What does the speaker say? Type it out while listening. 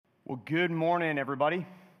Well, good morning, everybody.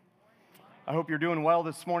 I hope you're doing well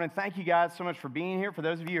this morning. Thank you guys so much for being here. For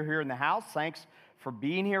those of you who are here in the house, thanks for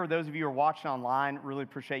being here. Those of you who are watching online, really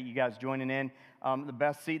appreciate you guys joining in. The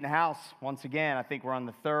best seat in the house, once again, I think we're on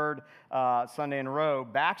the third Sunday in a row.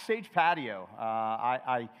 Backstage patio.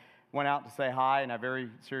 I went out to say hi, and I very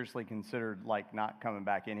seriously considered not coming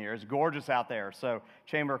back in here. It's gorgeous out there. So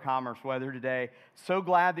Chamber of Commerce weather today. So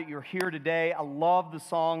glad that you're here today. I love the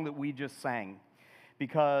song that we just sang,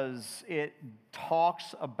 because it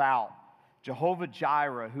talks about Jehovah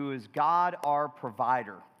Jireh, who is God our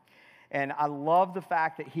provider. And I love the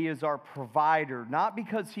fact that He is our provider, not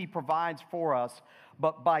because He provides for us,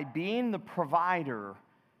 but by being the provider,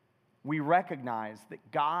 we recognize that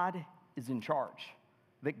God is in charge,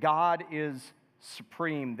 that God is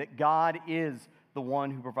supreme, that God is the one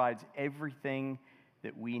who provides everything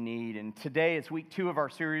that we need. And today is week 2 of our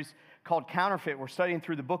series called Counterfeit. We're studying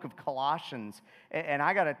through the book of Colossians. And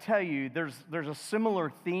I got to tell you, there's a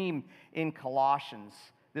similar theme in Colossians.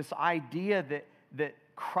 This idea that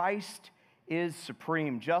Christ is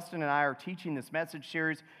supreme. Justin and I are teaching this message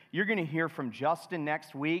series. You're going to hear from Justin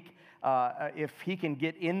next week. If he can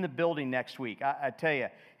get in the building next week. I tell you,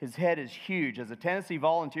 his head is huge. As a Tennessee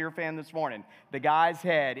Volunteer fan this morning, the guy's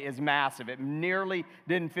head is massive. It nearly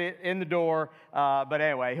didn't fit in the door. But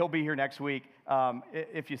anyway, he'll be here next week.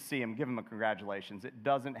 If you see him, give him a congratulations. It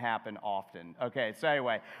doesn't happen often. Okay, so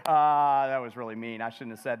anyway, that was really mean. I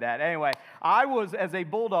shouldn't have said that. Anyway, as a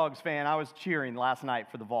Bulldogs fan, I was cheering last night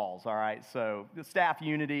for the Vols, all right? So the staff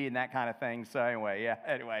unity and that kind of thing. So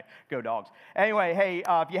anyway, go Dogs. Anyway, hey,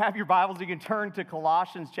 if you have your Bibles, you can turn to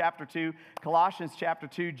Colossians chapter 2. Colossians chapter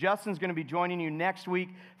 2. Justin's going to be joining you next week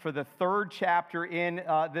for the third chapter in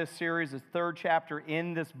this series, the third chapter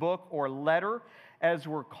in this book or letter, as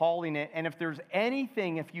we're calling it. And if there's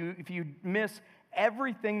anything, if you miss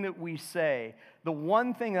everything that we say, the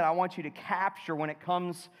one thing that I want you to capture when it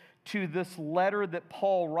comes to this letter that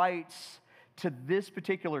Paul writes to this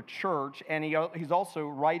particular church, and he's also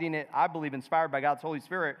writing it, I believe, inspired by God's Holy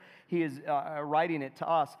Spirit. He is writing it to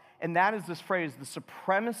us, and that is this phrase, the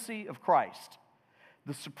supremacy of Christ.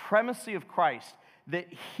 The supremacy of Christ, that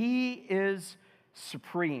He is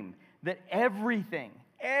supreme, that everything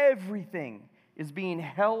is being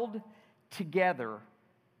held together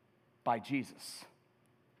by Jesus.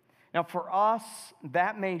 Now, for us,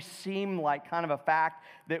 that may seem like kind of a fact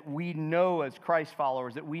that we know as Christ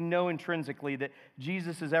followers, that we know intrinsically that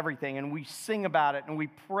Jesus is everything, and we sing about it, and we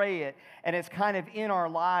pray it, and it's kind of in our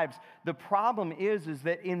lives. The problem is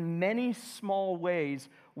that in many small ways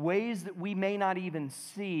that we may not even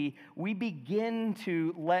see, we begin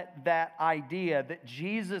to let that idea that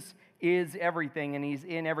Jesus is everything and He's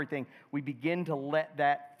in everything, we begin to let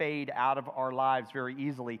that fade out of our lives very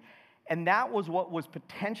easily. And that was what was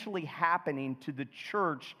potentially happening to the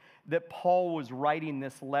church that Paul was writing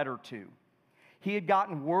this letter to. He had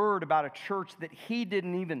gotten word about a church that he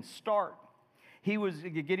didn't even start. He was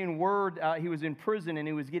getting word, he was in prison, and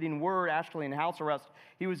he was getting word, actually in house arrest,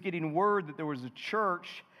 he was getting word that there was a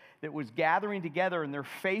church that was gathering together and their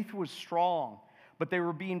faith was strong. But they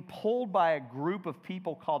were being pulled by a group of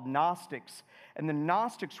people called Gnostics. And the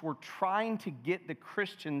Gnostics were trying to get the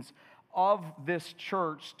Christians of this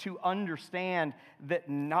church to understand that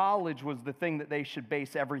knowledge was the thing that they should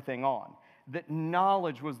base everything on. That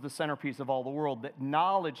knowledge was the centerpiece of all the world. That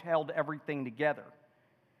knowledge held everything together.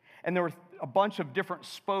 And there were a bunch of different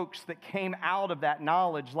spokes that came out of that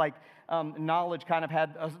knowledge. Like knowledge kind of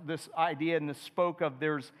had this idea and this spoke of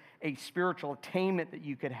there's a spiritual attainment that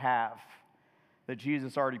you could have that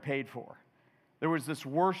Jesus already paid for. There was this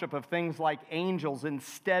worship of things like angels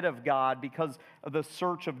instead of God because of the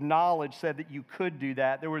search of knowledge said that you could do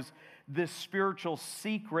that. There was this spiritual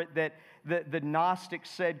secret that the Gnostics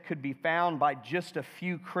said could be found by just a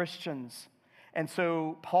few Christians. And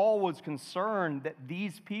so Paul was concerned that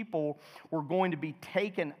these people were going to be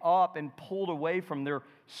taken up and pulled away from their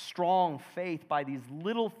strong faith by these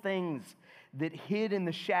little things that hid in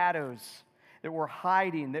the shadows, that were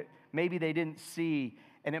hiding, that maybe they didn't see.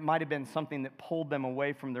 And it might have been something that pulled them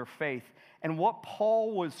away from their faith. And what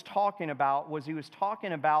Paul was talking about was he was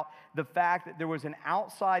talking about the fact that there was an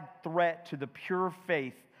outside threat to the pure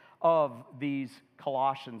faith of these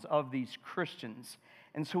Colossians, of these Christians.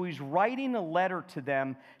 And so he's writing a letter to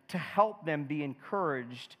them to help them be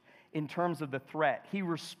encouraged in terms of the threat. He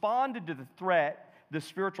responded to the threat, the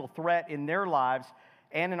spiritual threat in their lives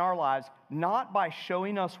and in our lives, not by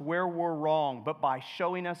showing us where we're wrong, but by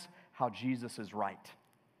showing us how Jesus is right.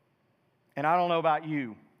 And I don't know about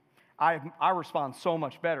you, I respond so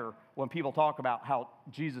much better when people talk about how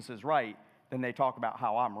Jesus is right than they talk about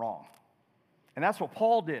how I'm wrong. And that's what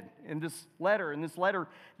Paul did in this letter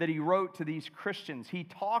that he wrote to these Christians. He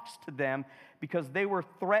talks to them because they were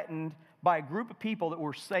threatened by a group of people that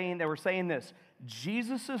were saying this: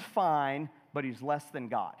 Jesus is fine, but he's less than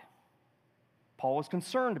God. Paul was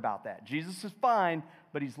concerned about that. Jesus is fine,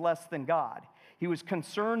 but he's less than God. He was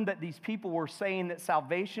concerned that these people were saying that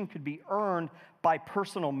salvation could be earned by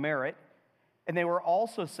personal merit. And they were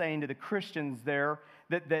also saying to the Christians there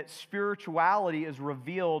that spirituality is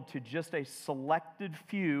revealed to just a selected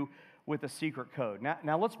few with a secret code.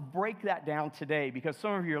 Now let's break that down today, because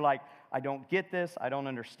some of you are like, I don't get this, I don't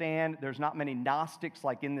understand. There's not many Gnostics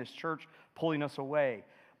like in this church pulling us away.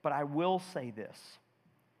 But I will say this.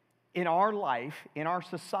 In our life, in our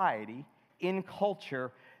society, in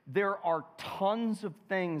culture, there are tons of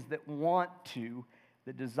things that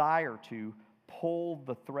desire to pull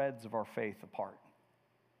the threads of our faith apart.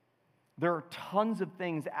 There are tons of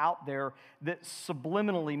things out there that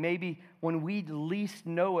subliminally, maybe when we least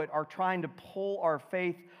know it, are trying to pull our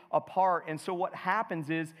faith apart. And so what happens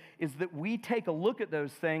is that we take a look at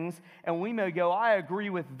those things and we may go, I agree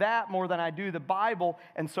with that more than I do the Bible,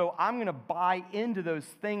 and so I'm going to buy into those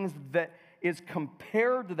things that is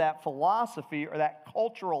compared to that philosophy or that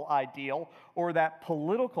cultural ideal or that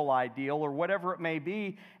political ideal or whatever it may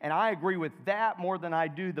be, and I agree with that more than I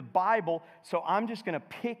do the Bible, so I'm just going to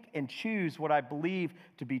pick and choose what I believe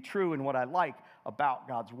to be true and what I like about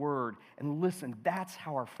God's Word. And listen, that's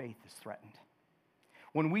how our faith is threatened.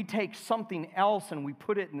 When we take something else and we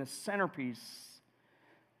put it in the centerpiece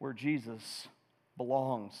where Jesus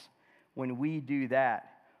belongs, when we do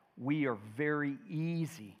that, we are very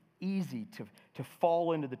easy to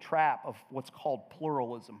fall into the trap of what's called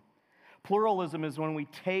pluralism. Pluralism is when we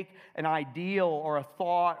take an ideal or a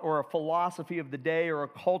thought or a philosophy of the day or a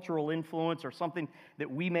cultural influence or something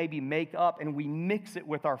that we maybe make up and we mix it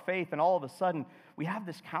with our faith, and all of a sudden we have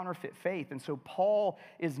this counterfeit faith. And so Paul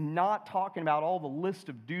is not talking about all the list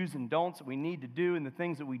of do's and don'ts that we need to do and the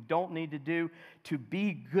things that we don't need to do to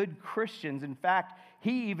be good Christians. In fact,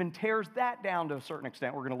 he even tears that down to a certain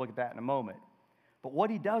extent. We're going to look at that in a moment. But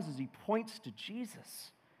what he does is he points to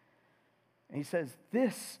Jesus. And he says,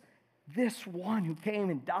 this one who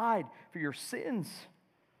came and died for your sins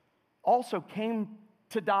also came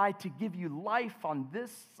to die to give you life on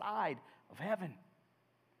this side of heaven.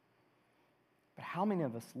 But how many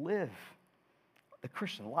of us live the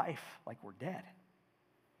Christian life like we're dead?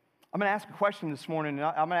 I'm going to ask a question this morning, and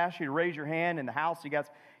I'm going to ask you to raise your hand in the house. You guys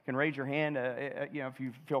can raise your hand, if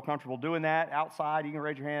you feel comfortable doing that. Outside, you can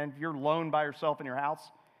raise your hand. If you're alone by yourself in your house,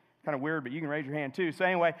 kind of weird, but you can raise your hand too. So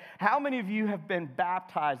anyway, how many of you have been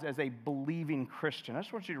baptized as a believing Christian? I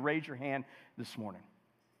just want you to raise your hand this morning.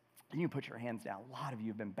 You can put your hands down. A lot of you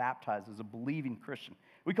have been baptized as a believing Christian.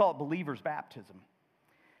 We call it believer's baptism.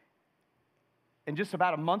 And just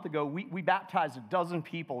about a month ago, we baptized 12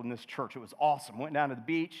 people in this church. It was awesome. Went down to the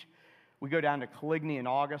beach. We go down to Coligny in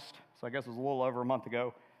August, so I guess it was a little over a month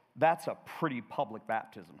ago. That's a pretty public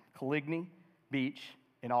baptism. Coligny Beach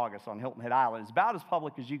in August on Hilton Head Island. It's about as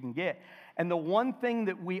public as you can get. And the one thing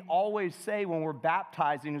that we always say when we're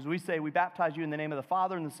baptizing is we say, we baptize you in the name of the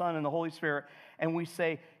Father and the Son and the Holy Spirit. And we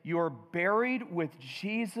say, you are buried with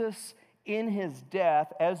Jesus in his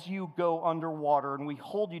death as you go underwater. And we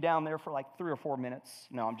hold you down there for like 3 or 4 minutes.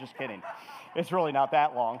 No, I'm just kidding. It's really not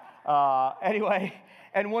that long. Anyway,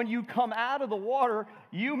 and when you come out of the water,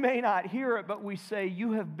 you may not hear it, but we say,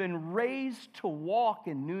 you have been raised to walk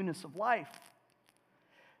in newness of life.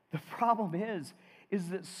 The problem is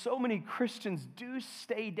that so many Christians do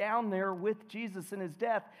stay down there with Jesus in his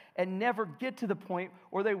death and never get to the point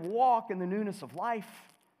where they walk in the newness of life,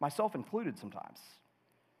 myself included sometimes.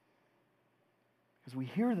 Because we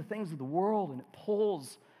hear the things of the world and it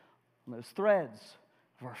pulls on those threads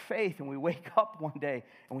of our faith, and we wake up one day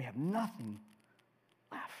and we have nothing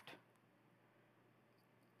left.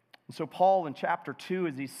 And so Paul in chapter 2,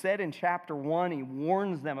 as he said in chapter 1, he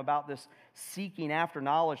warns them about this seeking after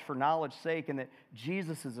knowledge for knowledge's sake, and that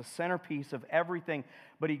Jesus is a centerpiece of everything.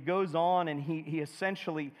 But he goes on and he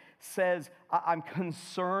essentially says, I'm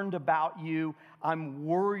concerned about you. I'm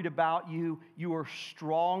worried about you. You are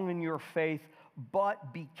strong in your faith.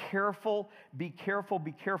 But be careful, be careful,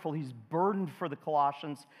 be careful. He's burdened for the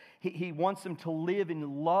Colossians. He wants them to live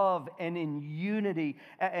in love and in unity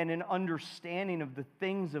and in understanding of the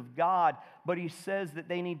things of God. But he says that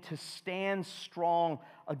they need to stand strong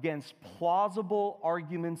against plausible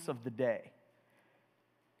arguments of the day.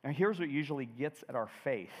 Now, here's what usually gets at our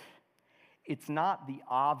faith. It's not the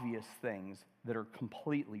obvious things that are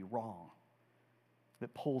completely wrong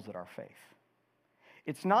that pulls at our faith.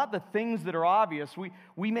 It's not the things that are obvious.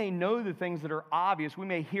 We may know the things that are obvious. We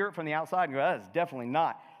may hear it from the outside and go, that is definitely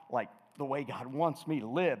not like the way God wants me to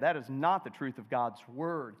live. That is not the truth of God's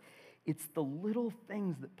word. It's the little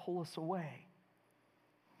things that pull us away.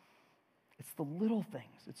 It's the little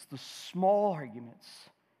things. It's the small arguments.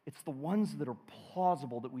 It's the ones that are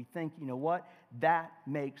plausible that we think, you know what? That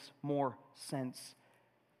makes more sense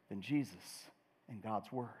than Jesus and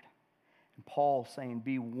God's word. And Paul's saying,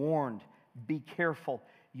 be warned, be careful.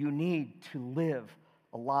 You need to live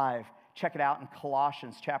alive. Check it out in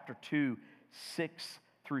Colossians chapter 2, 6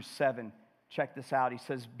 through 7. Check this out. He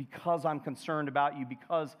says, because I'm concerned about you,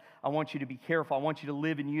 because I want you to be careful, I want you to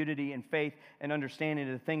live in unity and faith and understanding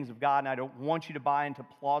of the things of God, and I don't want you to buy into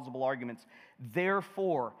plausible arguments.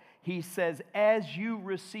 Therefore, he says, as you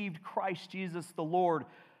received Christ Jesus the Lord,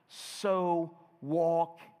 so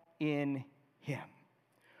walk in him.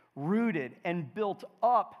 Rooted and built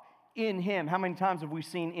up in him. How many times have we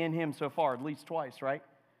seen in him so far? At least twice, right?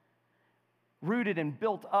 Rooted and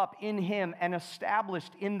built up in him and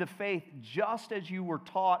established in the faith just as you were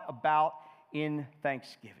taught about in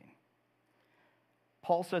thanksgiving.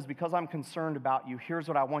 Paul says, because I'm concerned about you, here's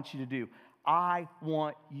what I want you to do. I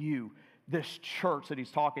want you, this church that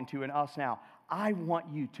he's talking to and us now, I want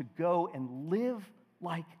you to go and live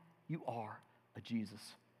like you are a Jesus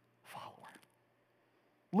follower.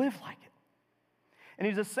 Live like it. And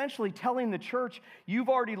he's essentially telling the church, you've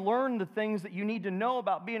already learned the things that you need to know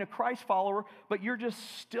about being a Christ follower, but you're just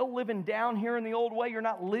still living down here in the old way. You're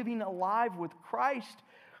not living alive with Christ.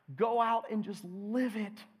 Go out and just live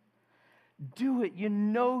it. Do it. You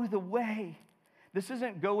know the way. This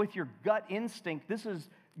isn't go with your gut instinct. This is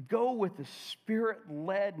go with the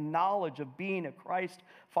Spirit-led knowledge of being a Christ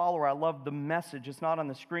follower. I love the Message. It's not on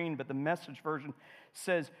the screen, but the Message version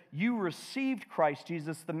says, you received Christ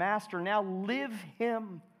Jesus, the Master. Now live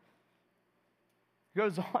him. It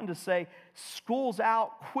goes on to say, school's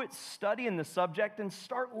out, quit studying the subject and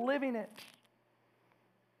start living it.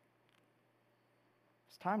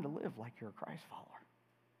 It's time to live like you're a Christ follower.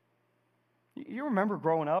 You remember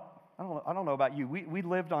growing up? I don't know about you. We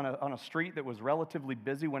lived on a street that was relatively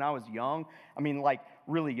busy when I was young. I mean, like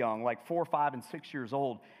really young, like 4, 5, and 6 years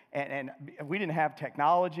old. And we didn't have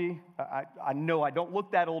technology. I know I don't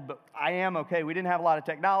look that old, but I am okay. We didn't have a lot of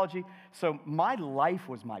technology. So my life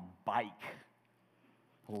was my bike.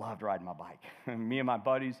 I loved riding my bike. Me and my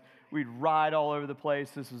buddies, we'd ride all over the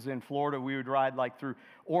place. This was in Florida. We would ride like through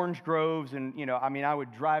orange groves. And, I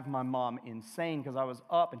would drive my mom insane because I was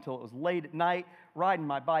up until it was late at night riding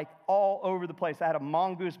my bike all over the place. I had a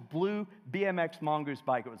mongoose, blue BMX mongoose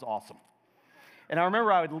bike. It was awesome. And I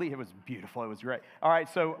remember I would leave. It was beautiful. It was great. All right,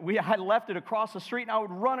 so I left it across the street, and I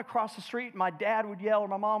would run across the street, and my dad would yell or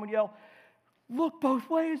my mom would yell, look both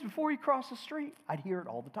ways before you cross the street. I'd hear it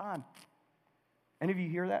all the time. Any of you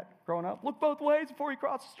hear that growing up? Look both ways before you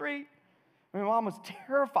cross the street. My mom was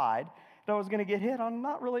terrified that I was going to get hit on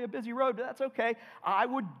not really a busy road, but that's okay. I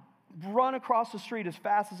would run across the street as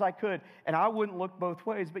fast as I could, and I wouldn't look both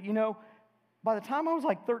ways. But by the time I was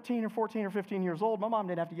like 13 or 14 or 15 years old, my mom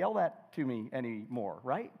didn't have to yell that to me anymore,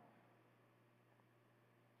 right?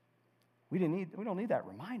 We don't need that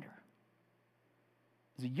reminder.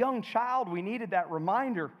 As a young child, we needed that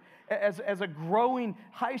reminder. As a growing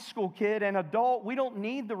high school kid and adult, we don't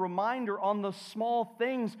need the reminder on the small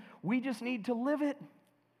things. We just need to live it.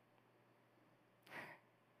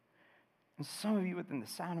 And some of you within the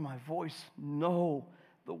sound of my voice know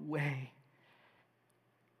the way,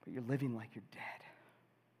 but you're living like you're dead.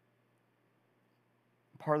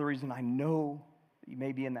 Part of the reason I know that you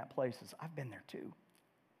may be in that place is I've been there too.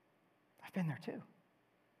 I've been there too.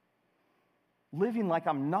 Living like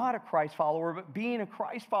I'm not a Christ follower, but being a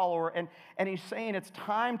Christ follower. And he's saying it's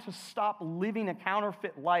time to stop living a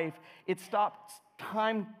counterfeit life. It's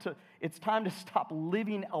time to stop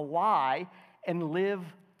living a lie and live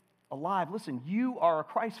alive. Listen, you are a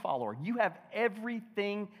Christ follower. You have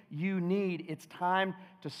everything you need. It's time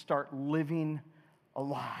to start living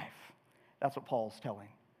alive. That's what Paul's telling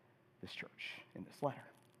this church in this letter.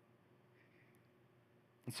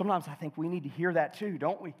 And sometimes I think we need to hear that too,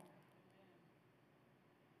 don't we?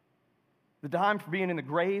 The time for being in the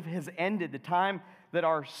grave has ended. The time that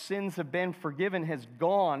our sins have been forgiven has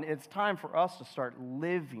gone. It's time for us to start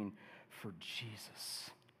living for Jesus.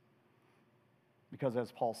 Because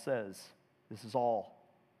as Paul says, this is all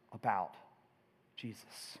about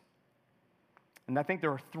Jesus. And I think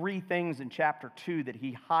there are 3 things in chapter 2 that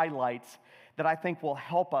he highlights that I think will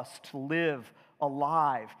help us to live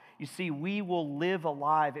alive. You see, we will live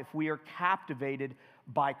alive if we are captivated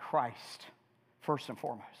by Christ, first and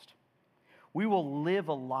foremost. We will live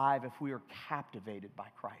alive if we are captivated by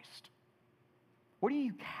Christ. What are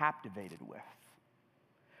you captivated with?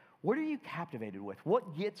 What are you captivated with?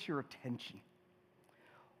 What gets your attention?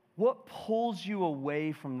 What pulls you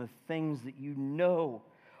away from the things that you know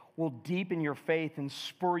will deepen your faith and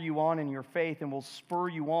spur you on in your faith and will spur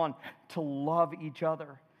you on to love each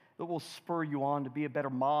other, that will spur you on to be a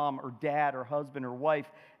better mom or dad or husband or wife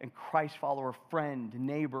and Christ follower, friend,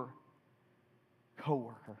 neighbor,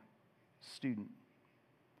 coworker, student?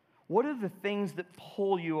 What are the things that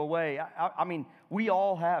pull you away? I mean, we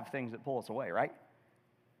all have things that pull us away, right?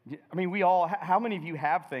 I mean, how many of you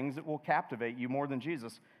have things that will captivate you more than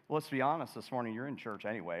Jesus? Well, let's be honest, this morning you're in church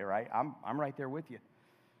anyway, right? I'm right there with you.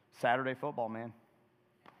 Saturday football, man.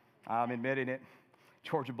 I'm admitting it.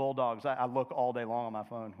 Georgia Bulldogs, I look all day long on my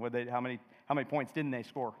phone. How many points didn't they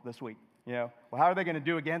score this week? You know, well, how are they going to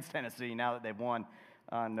do against Tennessee now that they've won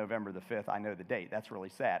on November the 5th? I know the date. That's really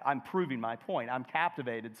sad. I'm proving my point. I'm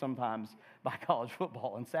captivated sometimes by college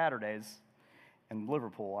football on Saturdays and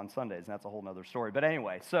Liverpool on Sundays, and that's a whole other story. But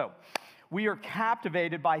anyway, so we are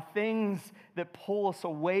captivated by things that pull us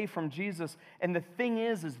away from Jesus. And the thing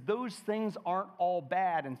is those things aren't all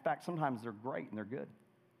bad. In fact, sometimes they're great and they're good.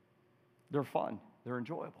 They're fun. They're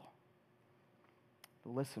enjoyable.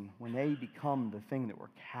 But listen, when they become the thing that we're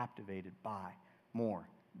captivated by more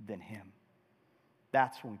than Him,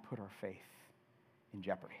 that's when we put our faith in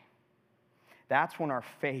jeopardy. That's when our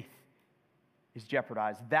faith is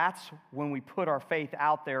jeopardized. That's when we put our faith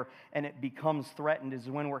out there and it becomes threatened, is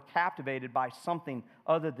when we're captivated by something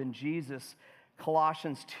other than Jesus.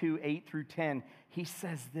 Colossians 2:8-10, he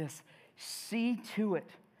says this, see to it.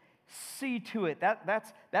 See to it.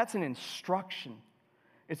 That's an instruction.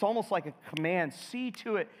 It's almost like a command. See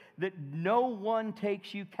to it that no one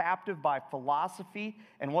takes you captive by philosophy.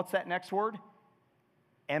 And what's that next word?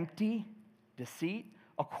 Empty deceit.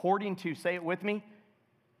 According to, say it with me,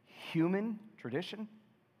 human tradition.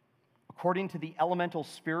 According to the elemental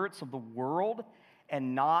spirits of the world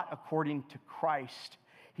and not according to Christ.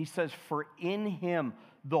 He says, for in Him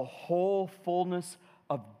the whole fullness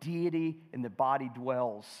of deity in the body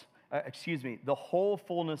dwells. The whole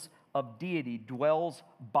fullness of deity dwells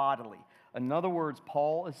bodily. In other words,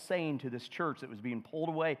 Paul is saying to this church that was being pulled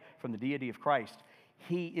away from the deity of Christ,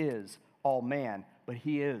 He is all man, but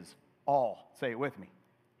He is all, say it with me,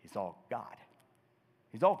 He's all God.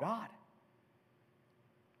 He's all God.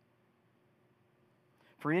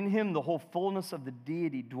 For in Him the whole fullness of the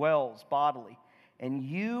deity dwells bodily, and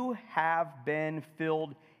you have been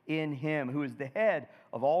filled in Him, who is the head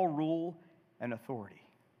of all rule and authority.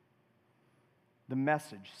 The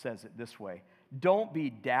Message says it this way: don't be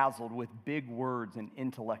dazzled with big words and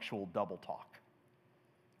intellectual double talk.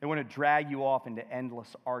 They want to drag you off into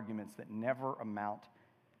endless arguments that never amount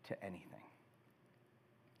to anything.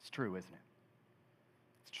 It's true, isn't it?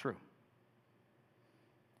 It's true.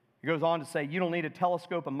 He goes on to say, you don't need a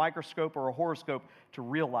telescope, a microscope, or a horoscope to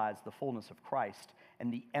realize the fullness of Christ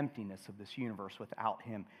and the emptiness of this universe without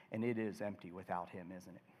Him. And it is empty without Him,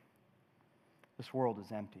 isn't it? This world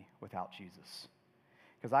is empty without Jesus.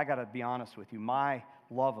 Because I got to be honest with you, my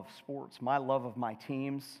love of sports, my love of my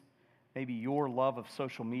teams, maybe your love of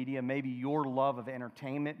social media, maybe your love of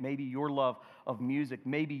entertainment, maybe your love of music,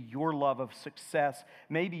 maybe your love of success,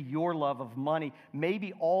 maybe your love of money,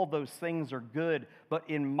 maybe all those things are good. But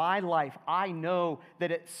in my life, I know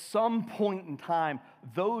that at some point in time,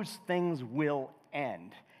 those things will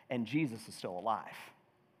end, and Jesus is still alive.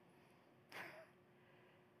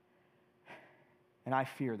 And I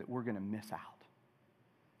fear that we're going to miss out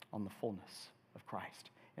on the fullness of Christ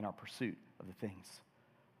in our pursuit of the things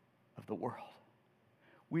of the world.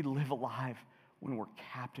 We live alive when we're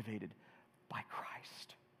captivated by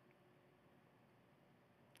Christ.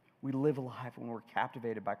 We live alive when we're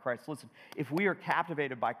captivated by Christ. Listen, if we are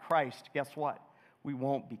captivated by Christ, guess what? We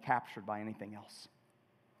won't be captured by anything else.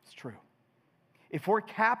 It's true. If we're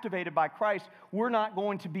captivated by Christ, we're not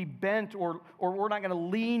going to be bent or we're not going to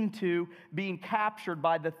lean to being captured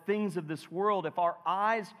by the things of this world. If our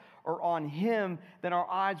eyes are on Him, then our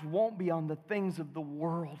eyes won't be on the things of the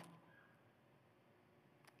world.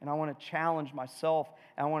 And I want to challenge myself,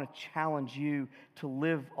 and I want to challenge you to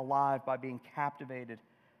live alive by being captivated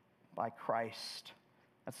by Christ.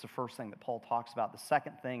 That's the first thing that Paul talks about. The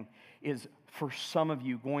second thing is, for some of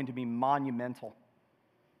you, going to be monumental.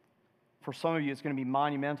 For some of you, it's going to be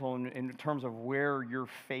monumental in terms of where your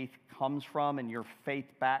faith comes from and your faith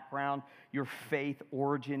background, your faith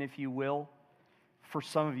origin, if you will. For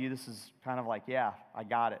some of you, this is kind of like, yeah, I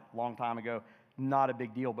got it, long time ago. Not a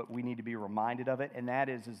big deal, but we need to be reminded of it. And that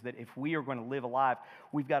is that if we are going to live alive,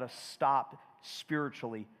 we've got to stop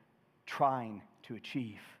spiritually trying to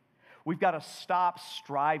achieve. We've got to stop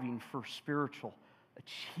striving for spiritual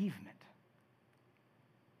achievement.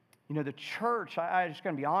 You know, the church, I just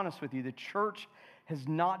going to be honest with you, the church has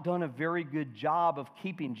not done a very good job of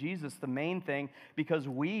keeping Jesus the main thing, because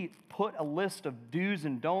we put a list of do's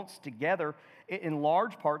and don'ts together in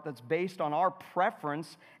large part that's based on our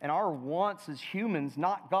preference and our wants as humans,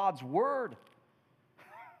 not God's word.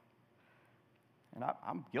 And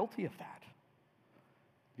I'm guilty of that.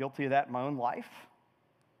 Guilty of that in my own life.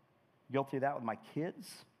 Guilty of that with my kids.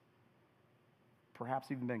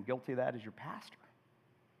 Perhaps even been guilty of that as your pastor.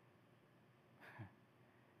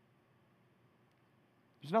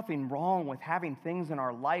 There's nothing wrong with having things in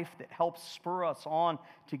our life that help spur us on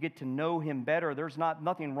to get to know Him better. There's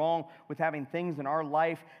nothing wrong with having things in our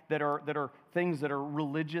life that are things that are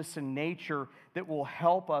religious in nature that will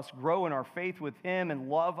help us grow in our faith with Him and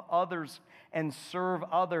love others and serve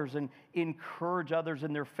others and encourage others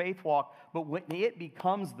in their faith walk. But when it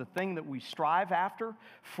becomes the thing that we strive after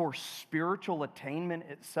for spiritual attainment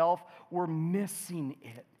itself, we're missing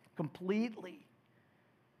it completely.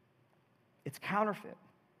 It's counterfeit.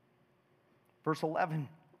 Verse 11,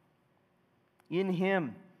 in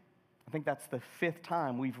Him. I think that's the 5th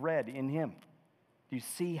time we've read in Him. Do you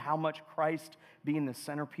see how much Christ being the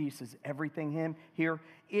centerpiece is everything Him here?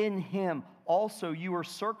 In Him also you are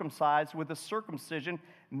circumcised with a circumcision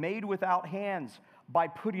made without hands, by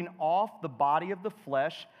putting off the body of the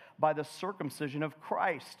flesh by the circumcision of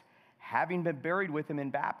Christ, having been buried with Him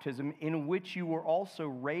in baptism, in which you were also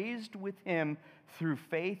raised with Him through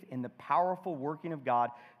faith in the powerful working of God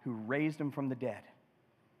who raised Him from the dead.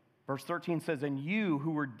 Verse 13 says, and you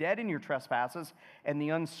who were dead in your trespasses and the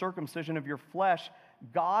uncircumcision of your flesh,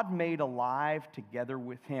 God made alive together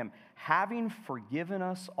with Him, having forgiven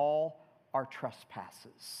us all our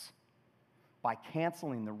trespasses, by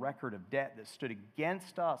canceling the record of debt that stood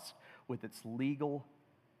against us with its legal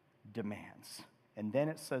demands. And then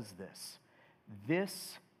it says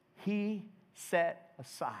this He set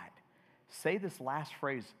aside. Say this last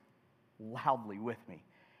phrase loudly with me.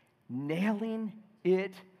 Nailing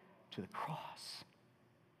it to the cross.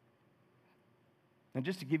 Now,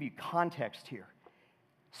 just to give you context here,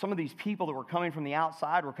 some of these people that were coming from the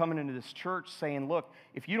outside were coming into this church saying, look,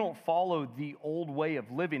 if you don't follow the old way of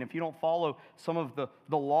living, if you don't follow some of the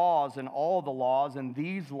laws and all the laws and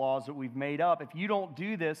these laws that we've made up, if you don't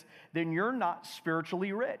do this, then you're not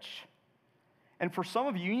spiritually rich. And for some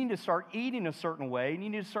of you, you need to start eating a certain way, and you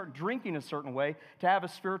need to start drinking a certain way to have a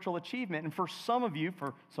spiritual achievement. And for some of you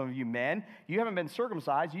men, you haven't been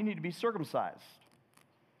circumcised, you need to be circumcised.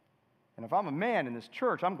 And if I'm a man in this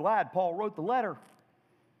church, I'm glad Paul wrote the letter.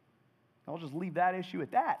 I'll just leave that issue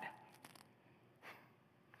at that.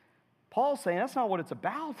 Paul's saying that's not what it's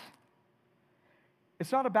about.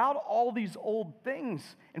 It's not about all these old things.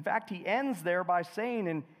 In fact, he ends there by saying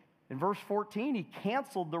in verse 14, he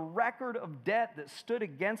canceled the record of debt that stood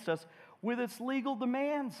against us with its legal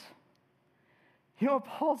demands. You know what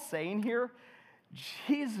Paul's saying here?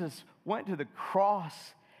 Jesus went to the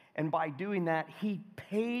cross, and by doing that, He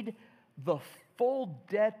paid the full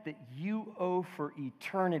debt that you owe for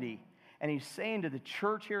eternity. And He's saying to the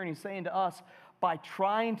church here, and He's saying to us, by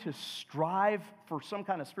trying to strive for some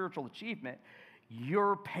kind of spiritual achievement,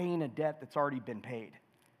 you're paying a debt that's already been paid.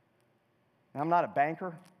 Now, I'm not a banker.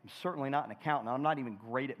 I'm certainly not an accountant. I'm not even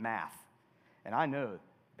great at math. And I know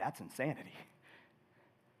that's insanity.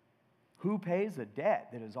 Who pays a debt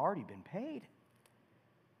that has already been paid?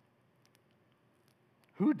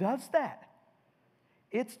 Who does that?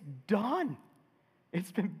 It's done.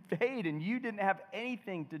 It's been paid, and you didn't have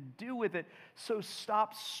anything to do with it. So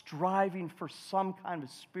stop striving for some kind of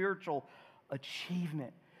spiritual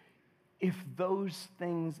achievement. If those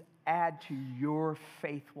things add to your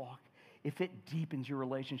faith walk, if it deepens your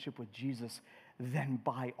relationship with Jesus, then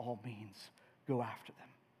by all means, go after them.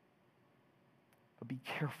 But be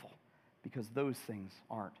careful, because those things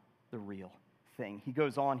aren't the real thing. He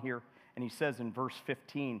goes on here, and he says in verse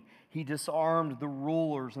 15, He disarmed the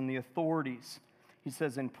rulers and the authorities. He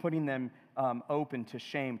says, in putting them open to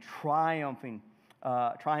shame, triumphing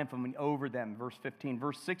over them. Verse 15.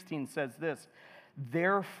 Verse 16 says this,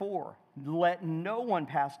 therefore, let no one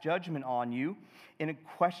pass judgment on you in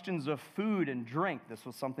questions of food and drink. This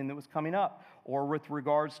was something that was coming up. Or with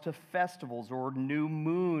regards to festivals or new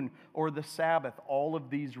moon or the Sabbath, all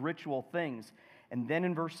of these ritual things. And then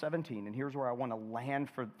in verse 17, and here's where I want to land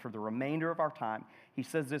for the remainder of our time. He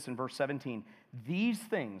says this in verse 17, these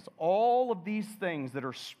things, all of these things that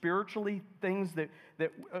are spiritually things that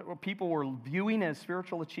people were viewing as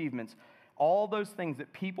spiritual achievements, all those things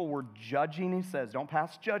that people were judging, he says, don't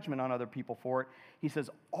pass judgment on other people for it. He says,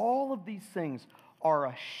 all of these things are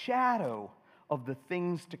a shadow of the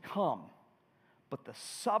things to come, but the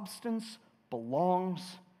substance belongs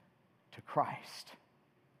to Christ.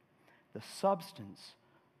 The substance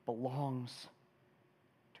belongs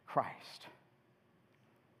Christ.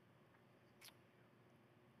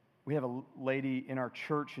 We have a lady in our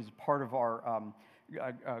church who's part of our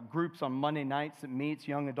groups on Monday nights that meets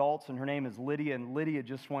young adults, and her name is Lydia. And Lydia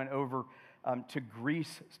just went over to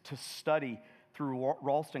Greece to study through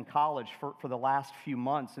Ralston College for the last few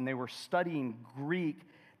months, and they were studying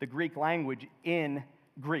the Greek language in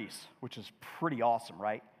Greece, which is pretty awesome,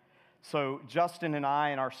 right? So Justin and I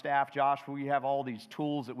and our staff, Josh, we have all these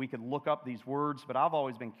tools that we could look up these words, but I've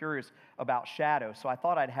always been curious about shadow, so I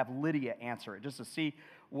thought I'd have Lydia answer it just to see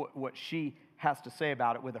what she has to say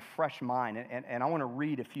about it with a fresh mind. And I want to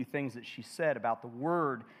read a few things that she said about the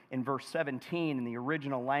word in verse 17 in the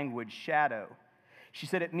original language, shadow. She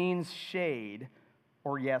said it means shade,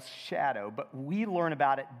 or yes, shadow, but we learn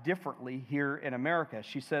about it differently here in America.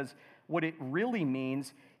 She says what it really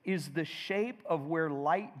means is the shape of where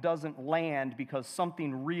light doesn't land because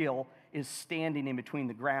something real is standing in between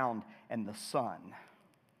the ground and the sun.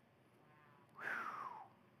 Whew.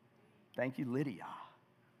 Thank you, Lydia.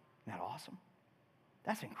 Isn't that awesome?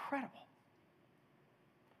 That's incredible.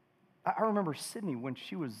 I remember Sydney when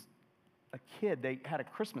she was a kid. They had a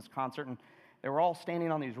Christmas concert, and they were all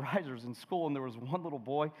standing on these risers in school, and there was one little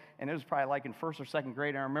boy, and it was probably like in first or second grade.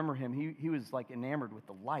 And I remember him. He was like enamored with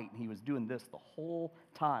the light, and he was doing this the whole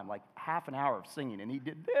time, like half an hour of singing, and he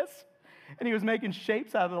did this, and he was making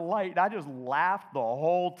shapes out of the light, and I just laughed the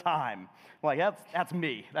whole time. Like, that's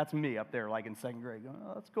me. That's me up there, like in second grade, going,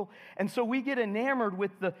 oh, that's cool. And so we get enamored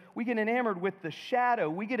with the shadow.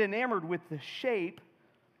 We get enamored with the shape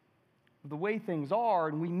of the way things are,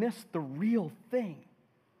 and we miss the real thing.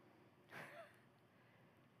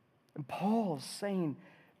 And Paul is saying,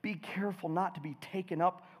 be careful not to be taken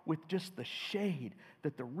up with just the shade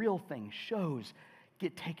that the real thing shows.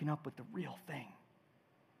 Get taken up with the real thing.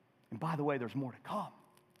 And by the way, there's more to come.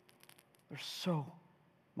 There's so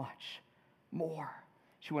much more.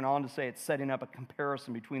 She went on to say it's setting up a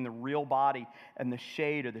comparison between the real body and the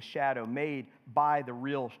shade or the shadow made by the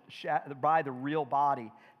real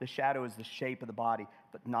body. The shadow is the shape of the body,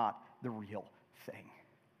 but not the real thing.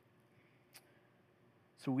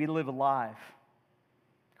 So we live a life,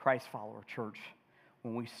 Christ follower church,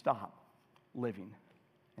 when we stop living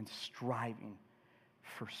and striving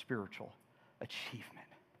for spiritual achievement.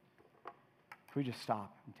 Can we just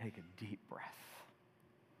stop and take a deep breath?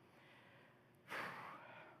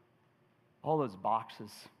 All those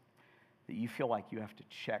boxes that you feel like you have to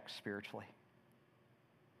check spiritually.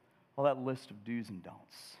 All that list of do's and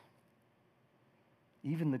don'ts.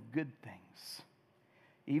 Even the good things.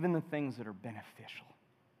 Even the things that are beneficial.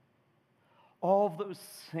 All of those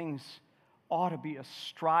things ought to be a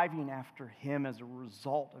striving after Him as a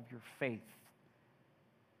result of your faith.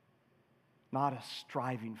 Not a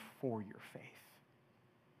striving for your faith.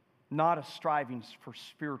 Not a striving for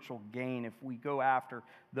spiritual gain. If we go after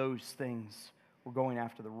those things, we're going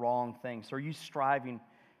after the wrong things. Are you striving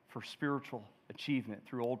for spiritual achievement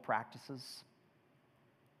through old practices?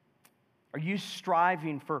 Are you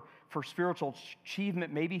striving for spiritual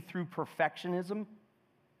achievement maybe through perfectionism?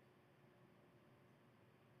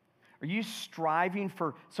 Are you striving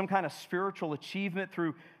for some kind of spiritual achievement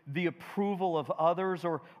through the approval of others?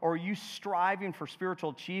 Or are you striving for spiritual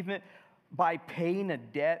achievement by paying a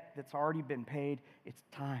debt that's already been paid? It's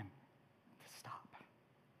time to stop.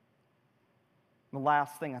 And the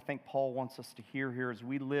last thing I think Paul wants us to hear here is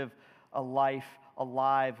we live a life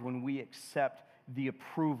alive when we accept the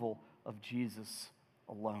approval of Jesus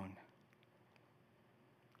alone.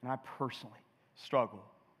 And I personally struggle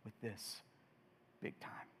with this big time.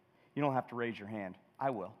 You don't have to raise your hand.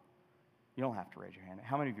 I will. You don't have to raise your hand.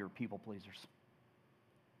 How many of you are people pleasers?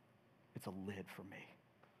 It's a lid for me.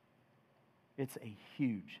 It's a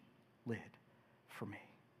huge lid for me.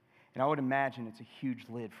 And I would imagine it's a huge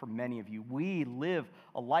lid for many of you. We live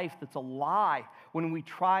a life that's a lie when we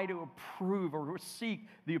try to approve or seek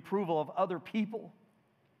the approval of other people.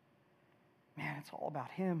 Man, it's all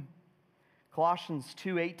about Him. Colossians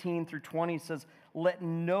 2:18 through 20 says, let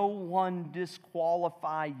no one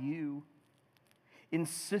disqualify you,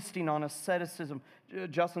 insisting on asceticism.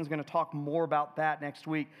 Justin's going to talk more about that next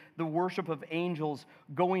week. The worship of angels,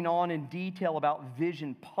 going on in detail about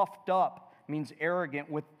vision, puffed up, means arrogant,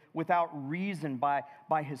 without reason by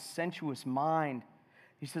his sensuous mind.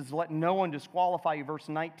 He says, let no one disqualify you. Verse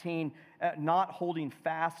 19, not holding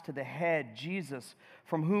fast to the head, Jesus,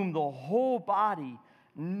 from whom the whole body,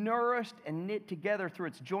 nourished and knit together through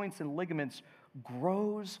its joints and ligaments,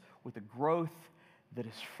 grows with a growth that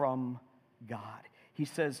is from God. He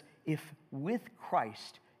says, if with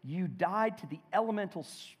Christ you died to the elemental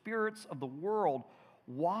spirits of the world,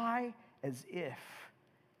 why, as if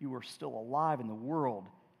you were still alive in the world,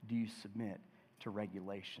 do you submit to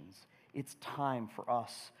regulations. It's time for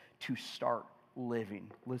us to start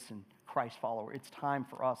living. Listen, Christ follower, it's time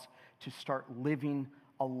for us to start living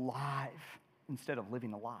alive instead of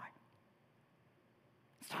living a lie.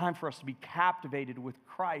 It's time for us to be captivated with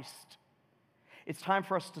Christ. It's time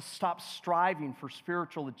for us to stop striving for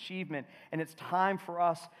spiritual achievement, and it's time for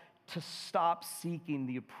us to stop seeking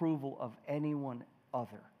the approval of anyone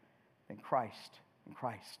other than Christ and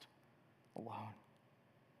Christ alone.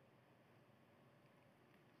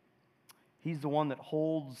 He's the one that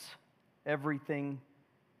holds everything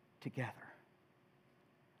together.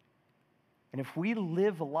 And if we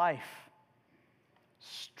live a life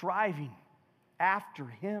striving after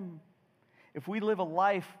Him, if we live a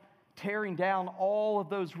life tearing down all of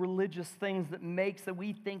those religious things that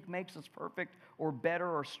we think makes us perfect or better,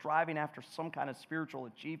 or striving after some kind of spiritual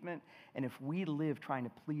achievement, and if we live trying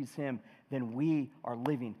to please Him, then we are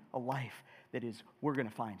living a life that we're going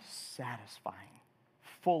to find satisfying,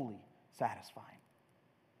 fully satisfying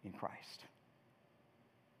in Christ.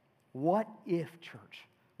 What if, church,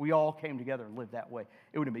 we all came together and lived that way?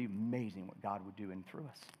 It would be amazing what God would do in and through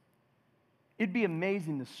us. It'd be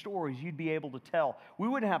amazing the stories you'd be able to tell. We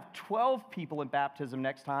wouldn't have 12 people in baptism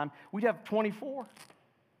next time. We'd have 24.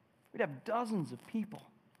 We'd have dozens of people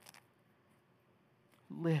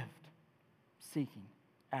who lived seeking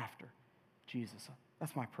after Jesus.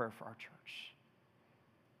 That's my prayer for our church.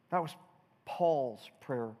 That was Paul's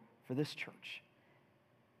prayer for this church.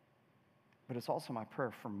 But it's also my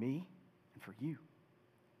prayer for me and for you,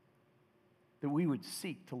 that we would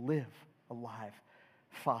seek to live alive.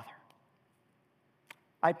 Father,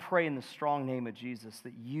 I pray in the strong name of Jesus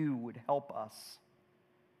that you would help us.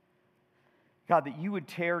 God, that you would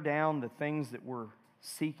tear down the things that we're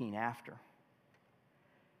seeking after.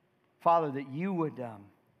 Father, that you would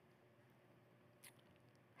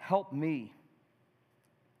help me,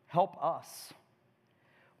 help us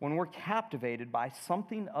when we're captivated by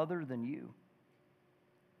something other than you.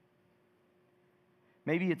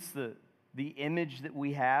 Maybe it's the image that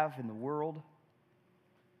we have in the world.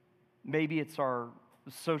 Maybe it's our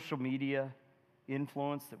social media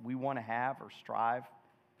influence that we want to have or strive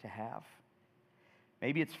to have.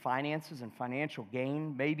 Maybe it's finances and financial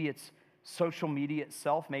gain. Maybe it's social media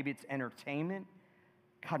itself. Maybe it's entertainment.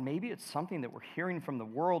 God, maybe it's something that we're hearing from the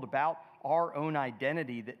world about our own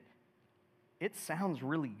identity that it sounds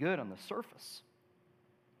really good on the surface.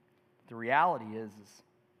 The reality is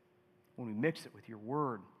when we mix it with your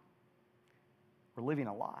word, we're living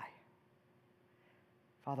a lie.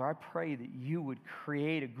 Father, I pray that you would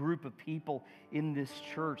create a group of people in this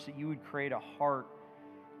church, that you would create a heart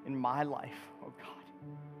in my life, oh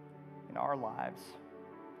God, in our lives,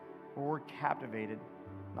 where we're captivated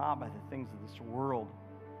not by the things of this world.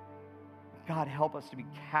 God, help us to be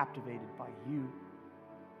captivated by you.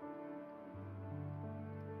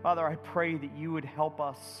 Father, I pray that you would help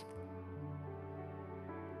us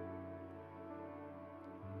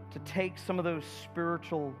to take some of those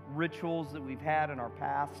spiritual rituals that we've had in our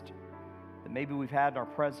past, that maybe we've had in our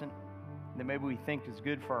present, that maybe we think is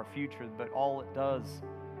good for our future, but all it does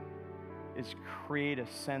is create a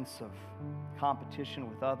sense of competition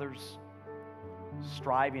with others,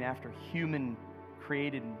 striving after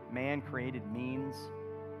human-created, man-created means.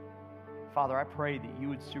 Father, I pray that you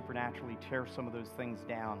would supernaturally tear some of those things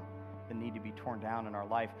down that need to be torn down in our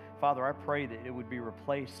life. Father, I pray that it would be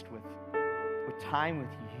replaced with time with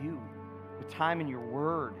you, with time in your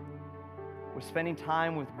word, with spending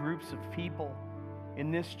time with groups of people in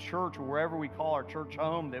this church or wherever we call our church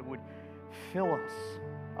home that would fill us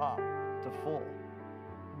up to full.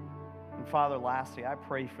 And Father, lastly, I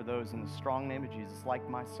pray for those in the strong name of Jesus, like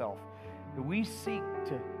myself, that we seek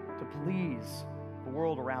to please the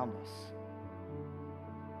world around us.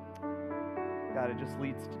 God, it just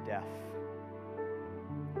leads to death.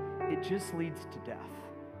 It just leads to death.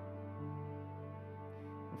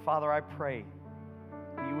 And Father, I pray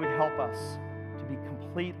that you would help us to be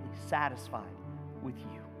completely satisfied with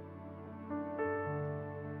you.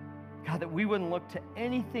 God, that we wouldn't look to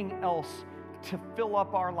anything else to fill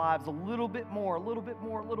up our lives a little bit more, a little bit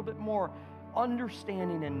more, a little bit more,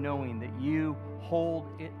 understanding and knowing that you hold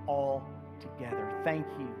it all together. Thank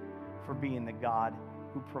you for being the God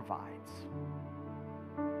who provides.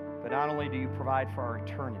 But not only do you provide for our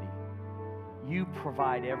eternity, you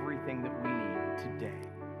provide everything that we need today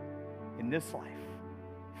in this life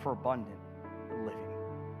for abundant living.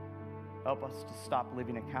 Help us to stop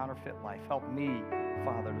living a counterfeit life. Help me,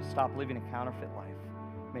 Father, to stop living a counterfeit life.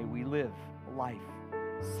 May we live a life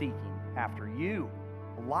seeking after you,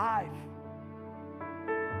 alive.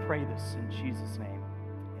 I pray this in Jesus' name.